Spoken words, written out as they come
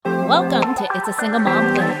Welcome to It's a Single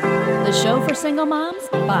Mom Thing, the show for single moms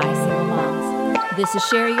by single moms. This is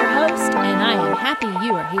Sherry, your host, and I am happy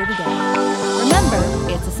you are here today.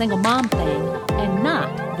 Remember, it's a single mom thing and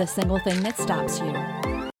not the single thing that stops you.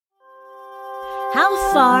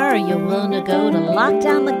 How far are you willing to go to lock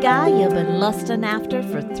down the guy you've been lusting after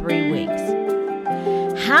for 3 weeks?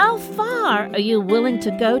 How far are you willing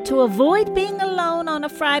to go to avoid being alone on a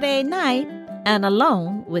Friday night and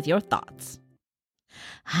alone with your thoughts?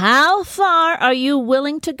 How far are you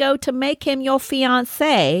willing to go to make him your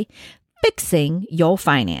fiancé, fixing your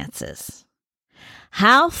finances?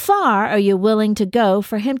 How far are you willing to go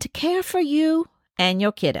for him to care for you and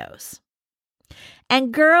your kiddos?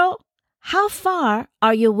 And girl, how far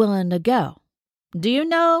are you willing to go? Do you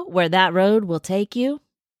know where that road will take you?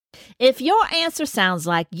 If your answer sounds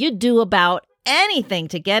like you'd do about anything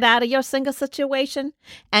to get out of your single situation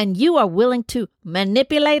and you are willing to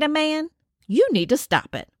manipulate a man, you need to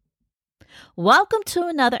stop it. Welcome to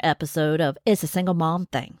another episode of It's a Single Mom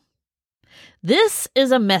Thing. This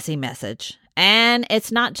is a messy message, and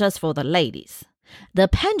it's not just for the ladies. The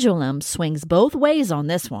pendulum swings both ways on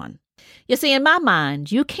this one. You see, in my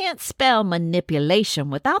mind, you can't spell manipulation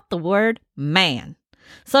without the word man.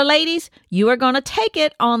 So ladies, you are going to take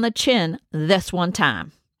it on the chin this one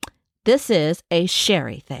time. This is a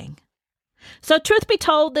Sherry thing. So truth be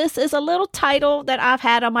told, this is a little title that I've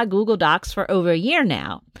had on my Google Docs for over a year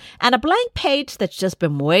now, and a blank page that's just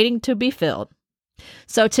been waiting to be filled.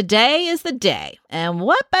 So today is the day, and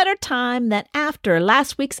what better time than after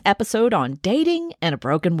last week's episode on dating in a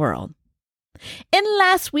broken world. In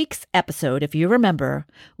last week's episode, if you remember,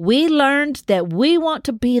 we learned that we want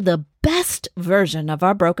to be the best version of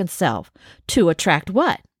our broken self to attract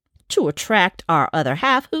what? To attract our other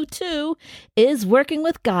half, who too is working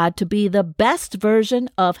with God to be the best version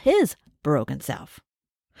of his broken self.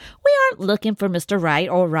 We aren't looking for Mr. Right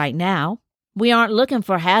or right now. We aren't looking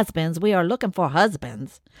for has-beens. We are looking for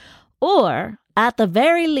husbands. Or, at the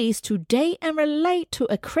very least, to date and relate to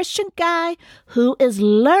a Christian guy who is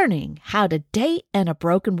learning how to date in a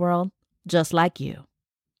broken world just like you.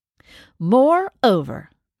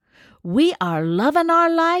 Moreover, we are loving our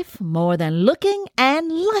life more than looking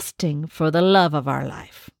and lusting for the love of our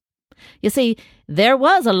life. You see, there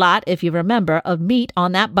was a lot, if you remember, of meat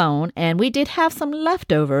on that bone, and we did have some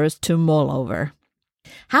leftovers to mull over.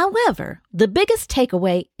 However, the biggest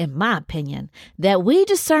takeaway, in my opinion, that we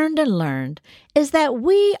discerned and learned is that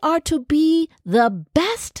we are to be the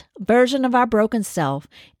best version of our broken self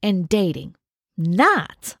in dating,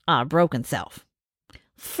 not our broken self.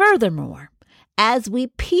 Furthermore, as we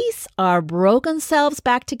piece our broken selves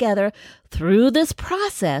back together through this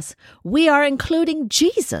process, we are including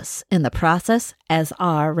Jesus in the process as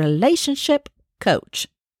our relationship coach.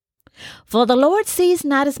 For the Lord sees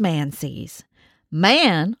not as man sees.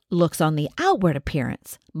 Man looks on the outward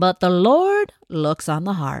appearance, but the Lord looks on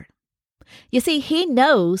the heart. You see, he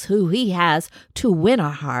knows who he has to win our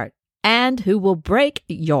heart and who will break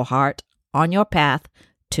your heart on your path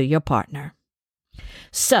to your partner.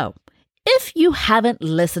 So, if you haven't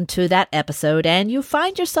listened to that episode and you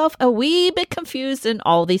find yourself a wee bit confused in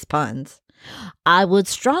all these puns, I would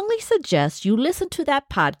strongly suggest you listen to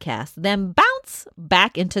that podcast, then bounce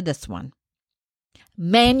back into this one.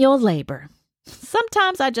 Manual labor.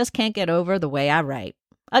 Sometimes I just can't get over the way I write.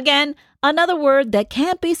 Again, another word that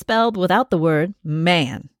can't be spelled without the word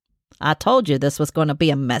man. I told you this was going to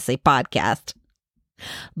be a messy podcast.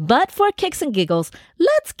 But for kicks and giggles,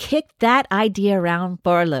 let's kick that idea around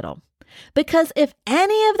for a little. Because if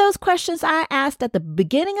any of those questions I asked at the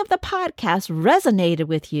beginning of the podcast resonated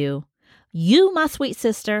with you, you, my sweet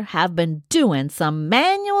sister, have been doing some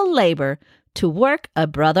manual labor to work a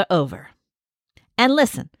brother over. And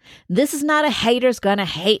listen, this is not a haters gonna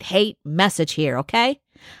hate message here, okay?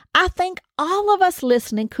 I think all of us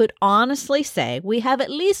listening could honestly say we have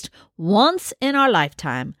at least once in our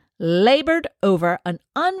lifetime labored over an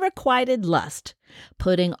unrequited lust,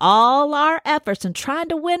 putting all our efforts in trying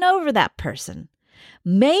to win over that person,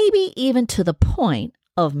 maybe even to the point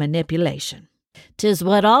of manipulation. 'Tis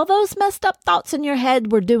what all those messed up thoughts in your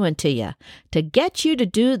head were doing to you, to get you to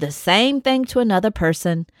do the same thing to another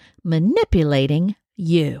person, manipulating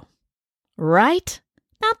you. Right?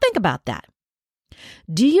 Now think about that.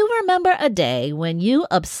 Do you remember a day when you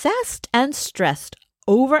obsessed and stressed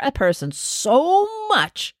over a person so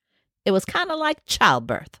much it was kind of like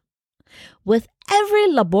childbirth? With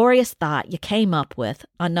every laborious thought you came up with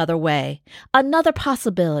another way, another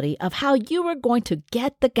possibility of how you were going to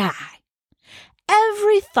get the guy.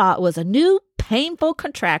 Every thought was a new painful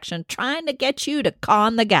contraction trying to get you to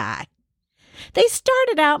con the guy. They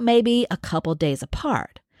started out maybe a couple days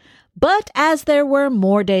apart, But as there were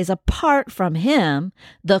more days apart from him,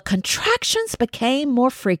 the contractions became more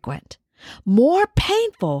frequent, more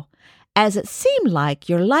painful, as it seemed like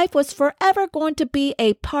your life was forever going to be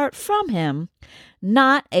a part from him,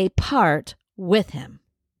 not a part with him.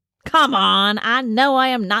 Come on, I know I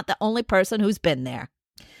am not the only person who's been there.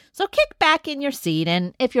 So kick back in your seat,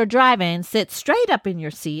 and if you're driving, sit straight up in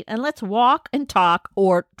your seat and let's walk and talk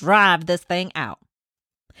or drive this thing out.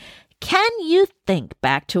 Can you think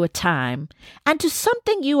back to a time and to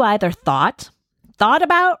something you either thought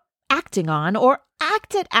about acting on, or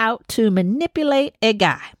acted out to manipulate a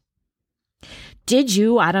guy? Did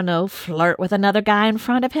you, flirt with another guy in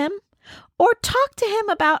front of him? Or talk to him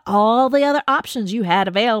about all the other options you had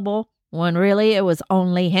available when really it was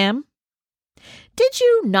only him? Did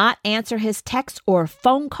you not answer his text or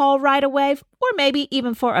phone call right away, or maybe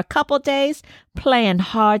even for a couple days, playing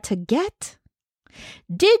hard to get?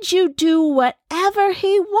 Did you do whatever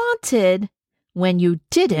he wanted when you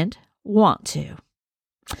didn't want to?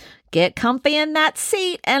 Get comfy in that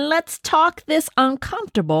seat and let's talk this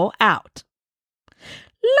uncomfortable out.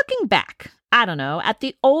 Looking back, at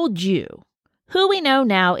the old you, who we know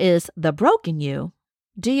now is the broken you,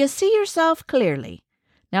 do you see yourself clearly?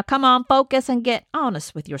 Now come on, focus and get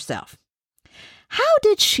honest with yourself. How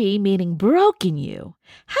did she, meaning broken you,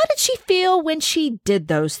 how did she feel when she did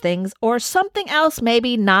those things, or something else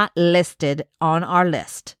maybe not listed on our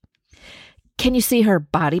list? Can you see her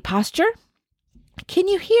body posture? Can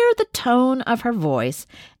you hear the tone of her voice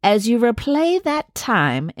as you replay that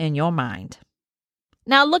time in your mind?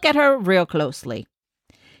 Now look at her real closely.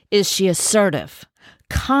 Is she assertive,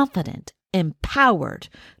 confident, empowered,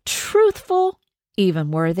 truthful,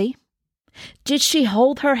 even worthy? Did she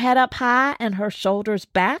hold her head up high and her shoulders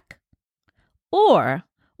back? Or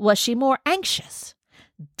was she more anxious,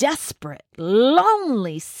 desperate,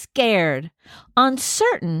 lonely, scared,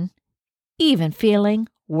 uncertain, even feeling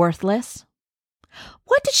worthless?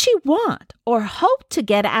 What did she want or hope to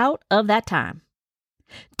get out of that time?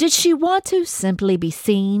 Did she want to simply be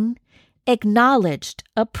seen, acknowledged,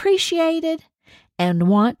 appreciated, and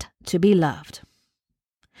want to be loved?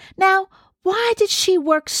 Now, why did she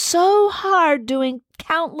work so hard doing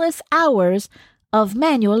countless hours of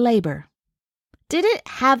manual labor? Did it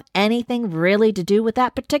have anything really to do with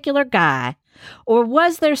that particular guy, or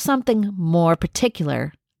was there something more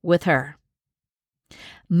particular with her?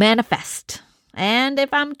 Manifest. And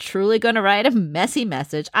if I'm truly going to write a messy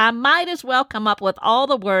message, I might as well come up with all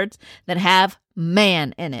the words that have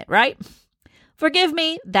man in it, right? Forgive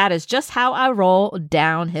me, that is just how I roll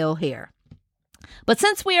downhill here. But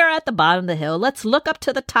since we are at the bottom of the hill, let's look up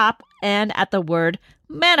to the top and at the word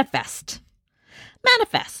manifest.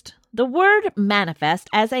 Manifest. The word manifest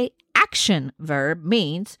as an action verb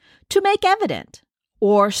means to make evident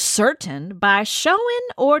or certain by showing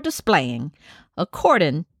or displaying,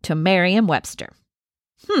 according to Merriam-Webster.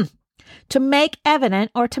 To make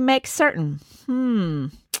evident or to make certain.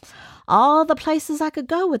 All the places I could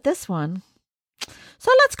go with this one.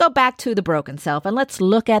 So let's go back to the broken self and let's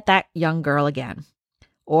look at that young girl again.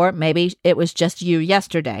 Or maybe it was just you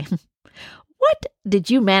yesterday. What did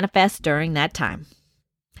you manifest during that time?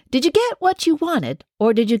 Did you get what you wanted,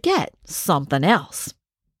 or did you get something else?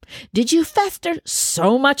 Did you fester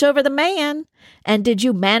so much over the man, and did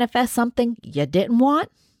you manifest something you didn't want?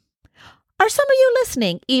 Are some of you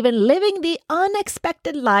listening even living the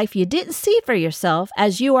unexpected life you didn't see for yourself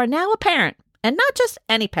as you are now a parent, and not just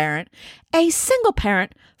any parent, a single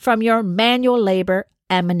parent from your manual labor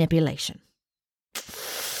and manipulation?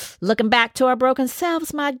 Looking back to our broken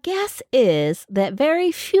selves, my guess is that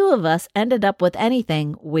very few of us ended up with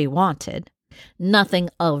anything we wanted. Nothing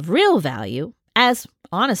of real value, as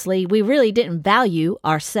honestly, we really didn't value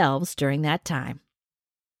ourselves during that time.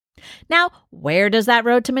 Now, where does that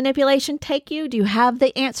road to manipulation take you? Do you have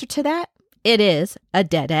the answer to that? It is a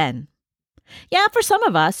dead end. Yeah, for some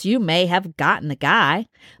of us, you may have gotten the guy,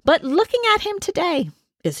 but looking at him today,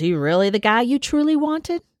 is he really the guy you truly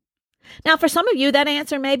wanted? Now, for some of you, that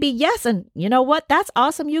answer may be yes. And you know what? That's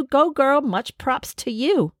awesome. You go, girl. Much props to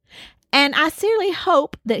you. And I sincerely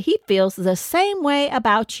hope that he feels the same way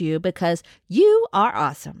about you, because you are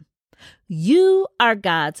awesome. You are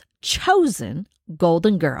God's chosen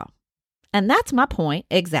golden girl. And that's my point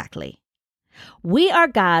exactly. We are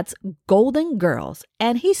God's golden girls,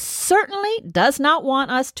 and he certainly does not want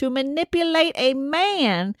us to manipulate a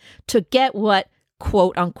man to get what,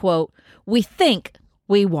 quote unquote, we think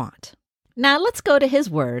we want. Now let's go to his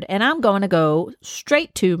word, and I'm going to go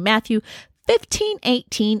straight to Matthew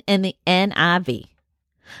 15:18 in the NIV.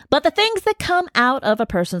 But the things that come out of a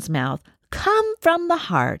person's mouth come from the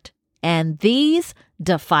heart, and these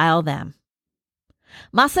defile them.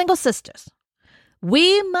 My single sisters,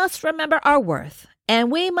 we must remember our worth,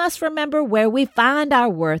 and we must remember where we find our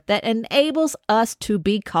worth that enables us to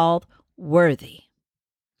be called worthy.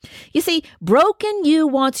 You see, broken you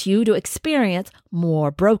wants you to experience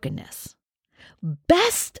more brokenness.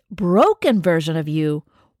 Best broken version of you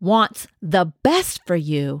wants the best for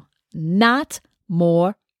you, not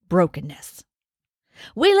more brokenness.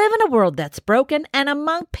 We live in a world that's broken and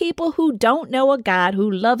among people who don't know a God who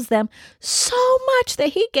loves them so much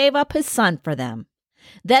that he gave up his son for them,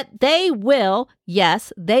 that they will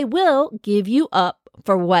give you up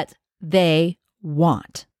for what they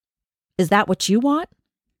want. Is that what you want?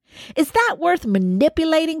 Is that worth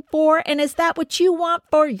manipulating for? And is that what you want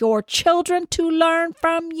for your children to learn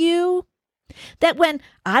from you? That when,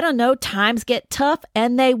 times get tough,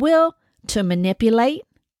 and they will, to manipulate?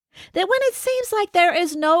 That when it seems like there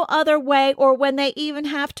is no other way, or when they even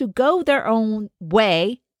have to go their own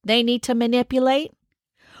way, they need to manipulate?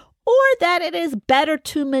 Or that it is better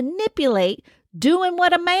to manipulate doing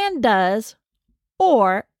what a man does?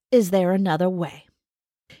 Or is there another way?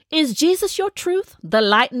 Is Jesus your truth, the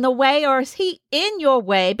light in the way, or is he in your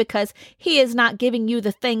way because he is not giving you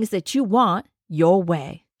the things that you want your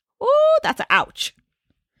way? Ooh, that's an ouch.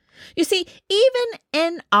 You see, even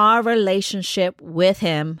in our relationship with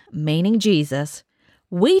him, meaning Jesus,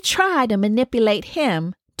 we try to manipulate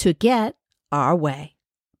him to get our way.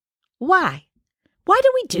 Why? Why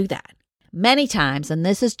do we do that? Many times, and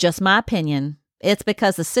this is just my opinion, it's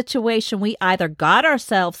because the situation we either got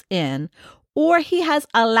ourselves in or he has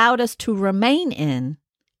allowed us to remain in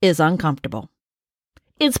is uncomfortable,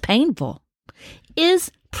 is painful,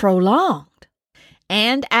 is prolonged.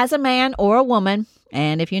 And as a man or a woman,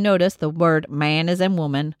 and if you notice the word man is in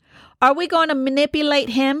woman, are we going to manipulate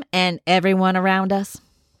him and everyone around us?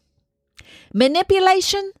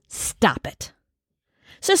 Manipulation, stop it.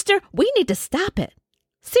 Sister, we need to stop it.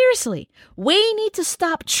 Seriously, we need to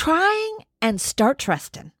stop trying and start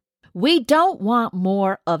trusting. We don't want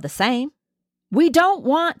more of the same. We don't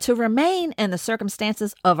want to remain in the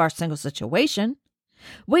circumstances of our single situation.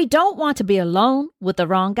 We don't want to be alone with the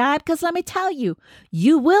wrong guy, because let me tell you,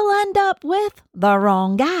 you will end up with the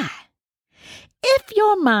wrong guy. If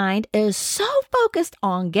your mind is so focused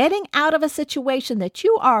on getting out of a situation that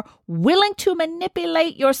you are willing to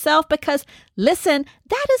manipulate yourself, because listen,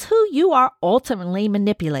 that is who you are ultimately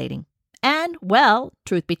manipulating. And, well,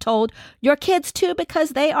 truth be told, your kids too,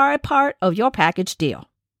 because they are a part of your package deal.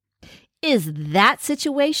 Is that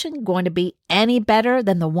situation going to be any better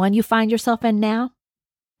than the one you find yourself in now?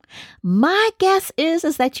 My guess is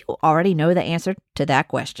that you already know the answer to that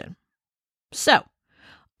question. So,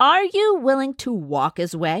 are you willing to walk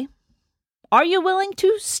his way? Are you willing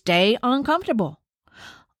to stay uncomfortable?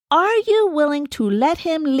 Are you willing to let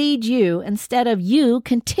him lead you instead of you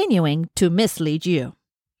continuing to mislead you?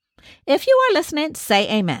 If you are listening, say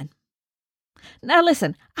amen. Now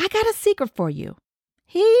listen, I got a secret for you.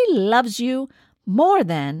 He loves you more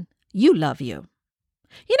than you love you.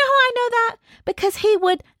 You know how I know that? Because he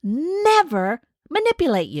would never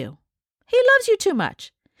manipulate you. He loves you too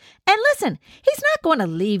much. And listen, he's not going to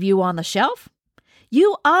leave you on the shelf.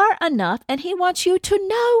 You are enough, and he wants you to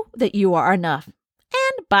know that you are enough.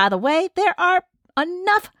 And by the way, there are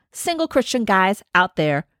enough single Christian guys out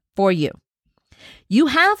there for you. You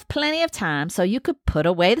have plenty of time, so you could put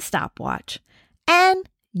away the stopwatch, and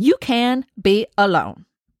you can be alone.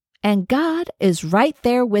 And God is right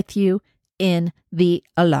there with you in the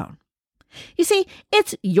alone. You see,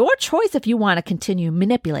 it's your choice if you want to continue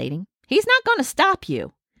manipulating. He's not going to stop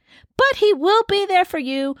you, but he will be there for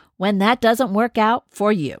you when that doesn't work out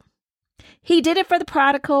for you. He did it for the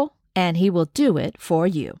prodigal, and he will do it for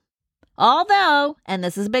you. Although, and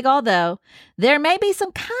this is a big although, there may be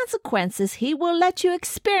some consequences he will let you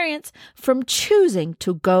experience from choosing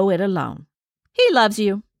to go it alone. He loves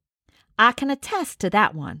you. I can attest to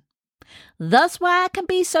that one. Thus why I can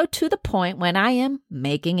be so to the point when I am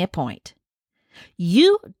making a point.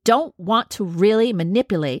 You don't want to really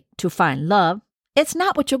manipulate to find love. It's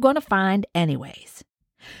not what you're going to find anyways.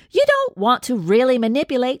 You don't want to really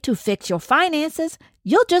manipulate to fix your finances.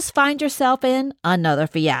 You'll just find yourself in another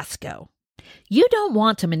fiasco. You don't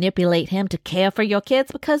want to manipulate him to care for your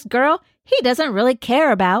kids because, girl, he doesn't really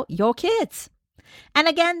care about your kids. And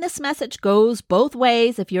again, this message goes both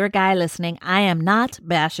ways. If you're a guy listening, I am not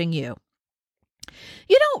bashing you.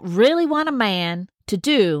 You don't really want a man to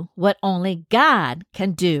do what only God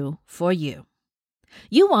can do for you.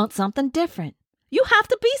 You want something different. You have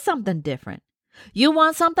to be something different. You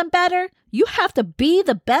want something better? You have to be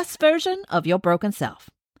the best version of your broken self.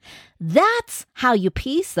 That's how you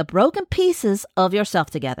piece the broken pieces of yourself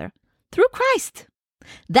together, through Christ.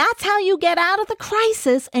 That's how you get out of the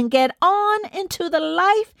crisis and get on into the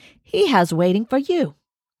life He has waiting for you.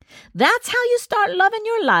 That's how you start loving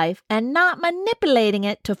your life and not manipulating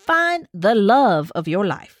it to find the love of your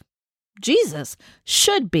life. Jesus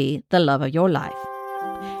should be the love of your life.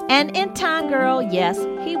 And in time, girl, yes,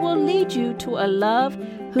 He will lead you to a love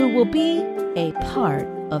who will be a part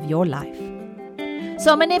of your life.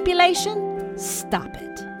 So manipulation, stop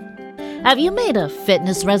it. Have you made a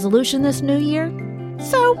fitness resolution this new year?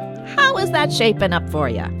 So how is that shaping up for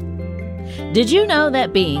you? Did you know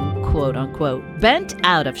that being, quote unquote, bent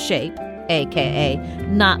out of shape, aka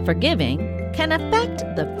not forgiving, can affect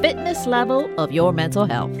the fitness level of your mental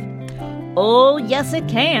health? Oh, yes, it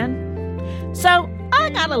can. So I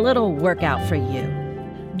got a little workout for you.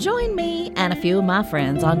 Join me and a few of my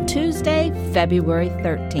friends on Tuesday, February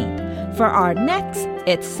 13th for our next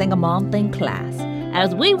It's Single Mom Thing class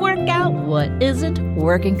as we work out what isn't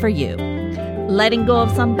working for you, letting go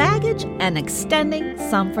of some baggage and extending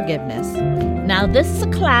some forgiveness. Now, this is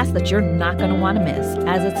a class that you're not going to want to miss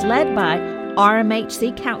as it's led by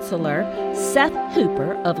RMHC counselor Seth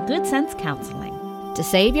Hooper of Good Sense Counseling. To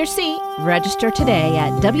save your seat, register today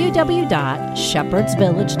at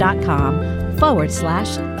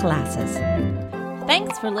www.shepherdsvillage.com/classes.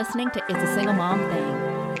 Thanks for listening to It's a Single Mom Thing.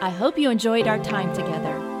 I hope you enjoyed our time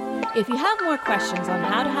together. If you have more questions on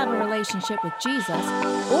how to have a relationship with Jesus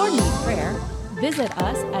or need prayer, visit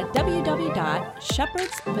us at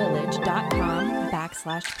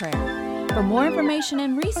www.shepherdsvillage.com/prayer. For more information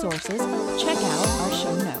and resources, check out our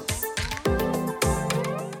show notes.